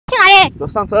走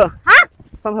上车啊！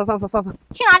上车！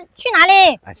去哪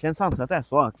里？哎，先上车再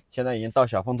说。现在已经到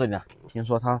小峰这里了，听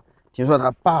说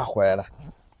他爸回来了，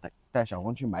哎，带小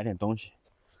峰去买点东西，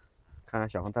看看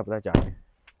小峰在不在家里面。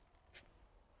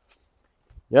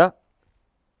呀，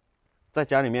在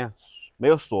家里面没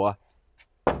有锁啊。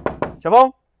小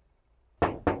峰，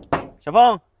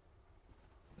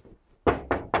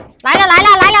来了！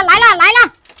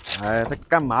哎，在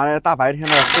干嘛呢？大白天的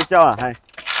睡觉啊，还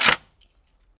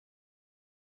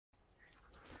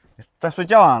在睡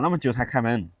觉啊？那么久才开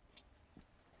门？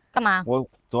干嘛？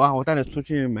走啊，我带你出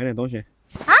去买点东西。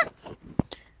啊？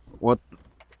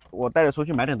我带你出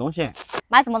去买点东西。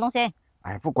买什么东西？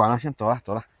哎，不管了，先走了。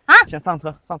啊？先上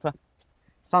车，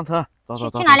走。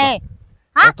去哪里？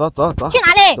啊？走。去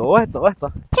哪里？走啊。去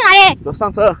哪里？走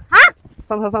上车。啊？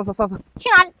上车。去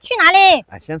哪里？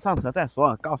哎，先上车再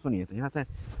说，告诉你，等一下再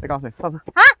告诉你。上车。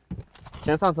啊？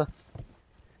先上车，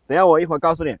等一下我一会儿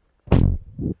告诉你。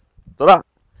走了。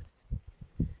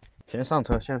先上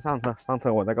车，上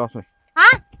车我再告诉你。啊？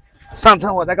上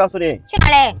车我再告诉你。去哪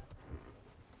里？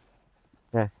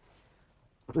哎，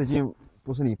最近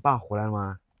不是你爸回来了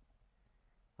吗？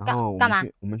然后干嘛？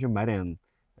我们去买点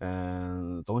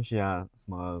东西啊，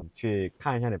什么去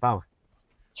看一下你爸嘛。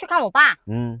去看我爸？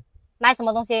买什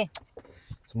么东西？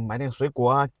什么买点水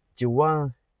果啊、酒啊，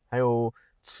还有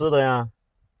吃的呀。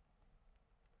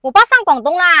我爸上广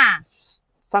东啦。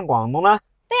上广东了？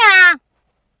对啊。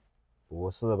不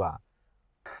是吧？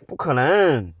不可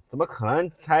能，怎么可能？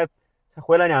才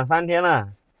回来2-3天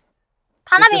了。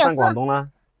他那边有上广东了？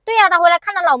对呀，他回来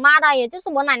看他老妈的，也就是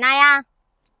我奶奶呀。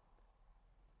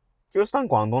就上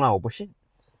广东了，我不信。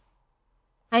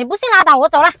哎，你不信拉倒，我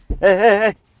走了。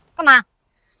哎，干嘛？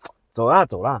走了。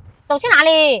走去哪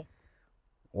里？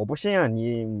我不信啊，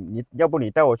你要不你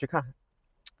带我去看？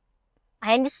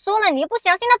哎，你说了，你又不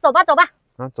相信，那走吧。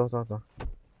啊，走，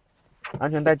安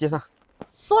全带系上。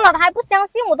说了他还不相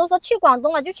信，我都说去广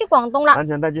东了就去广东了。安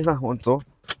全带系上，我走。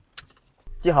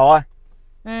系好啊。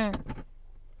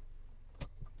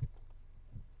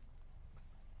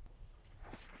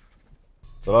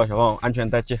走了，小凤，安全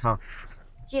带系上。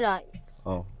系了。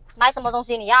哦。买什么东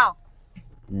西你要？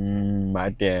买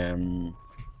点。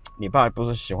你爸不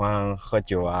是喜欢喝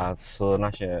酒啊，吃那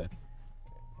些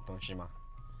东西吗？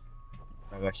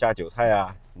那个下酒菜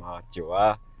啊，什么酒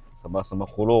啊，什么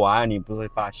葫芦娃，你不是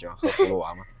爸喜欢喝葫芦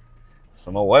娃吗？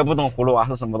什么我也不懂葫芦娃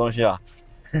是什么东西啊。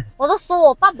我都说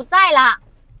我爸不在了。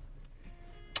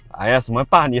哎呀，什么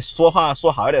爸？你说话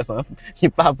说好一点，什么你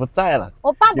爸不在了？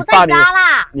我爸不在家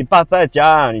啦。你爸在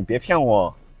家，你别骗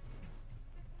我。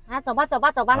啊，走吧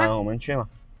那。我们去嘛。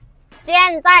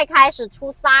现在开始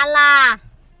出山啦，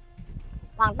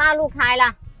往大路开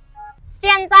了。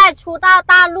现在出到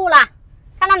大路了，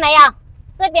看到没有？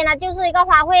这边呢就是一个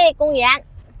花卉公园。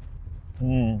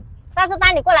上次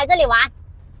带你过来这里玩。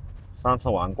上次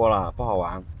玩过了，不好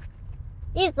玩。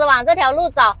一直往这条路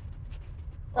走，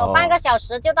走半个小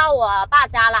时就到我爸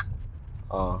家了。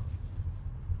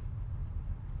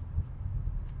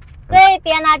这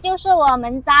边呢就是我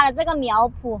们家的这个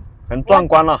苗圃，很壮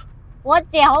观了。我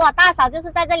姐和我大嫂就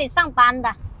是在这里上班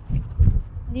的，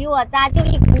离我家就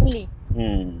1公里。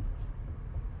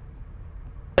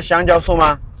香蕉树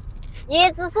吗？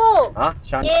椰子树啊，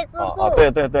椰子树。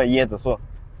对，椰子树，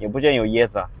也不见有椰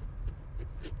子啊。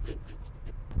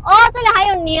这里还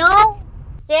有牛。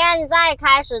现在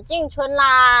开始进村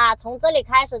啦，从这里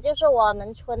开始就是我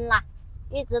们村啦，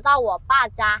一直到我爸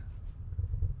家。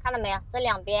看到没有？这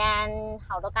两边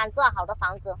好多甘蔗，好多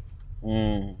房子。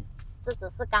这只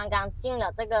是刚刚进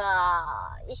了这个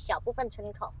一小部分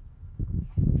村口。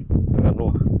这个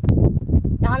路。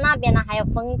然后那边呢还有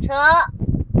风车。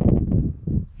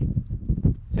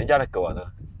谁家的狗啊？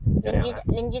这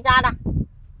邻居家的，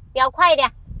飙快一点，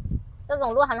这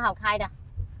种路很好开的。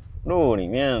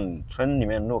村里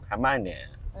面路开慢点。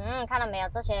看到没有？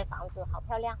这些房子好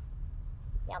漂亮，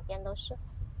两边都是。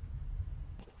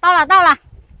到了，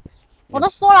我都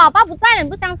说了，我爸不在了，你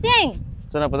不相信？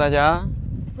真的不在家？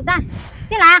不在，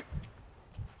进来啊！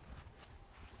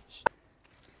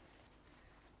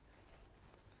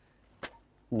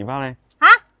你爸呢？啊？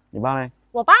你爸呢？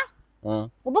我爸？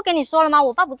我不跟你说了吗？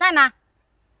我爸不在吗？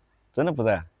真的不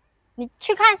在？你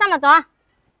去看一下嘛，走啊！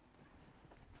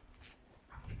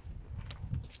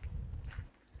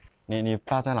你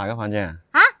爸在哪个房间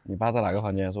啊？你爸在哪个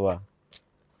房间住啊？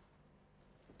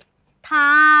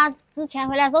他之前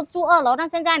回来的时候住2楼，但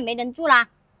现在没人住啦。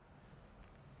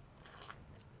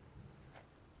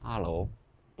2楼？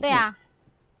对呀。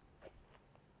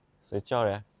谁叫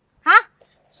的？啊？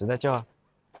谁在叫啊？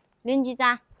邻居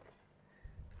家。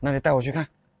那你带我去看。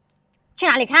去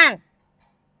哪里看？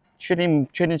确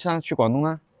定上去广东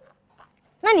啊？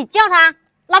那你叫他，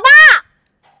老爸，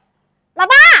老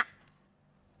爸，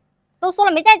都说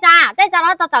了没在家，在家的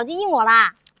话他早就应我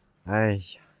啦。哎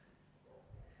呀，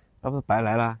那不是白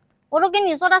来了？我都跟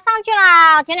你说他上去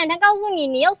了，前2天告诉你，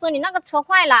你又说你那个车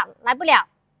坏了，来不了。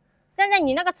现在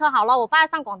你那个车好了，我爸要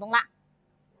上广东了，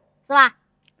是吧？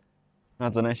那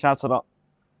只能下次了。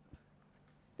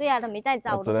对呀、他没在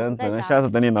家，我只能下次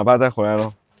等你老爸再回来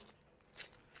咯。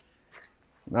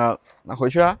那回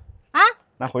去啊？啊？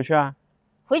那回去啊？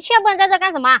回去不然在这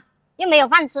干什么？又没有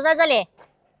饭吃，在这里。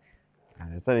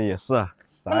哎，这里也是啊，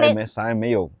啥也没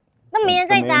有，都没人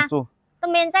在家，都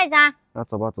没人在家。那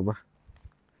走吧走吧。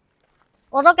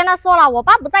我都跟他说了，我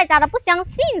爸不在家，他不相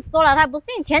信，说了他不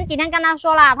信。前几天跟他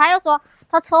说了，他又说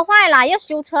他车坏了，要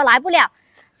修车来不了。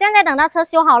现在等他车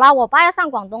修好了，我爸要上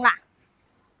广东了。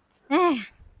哎。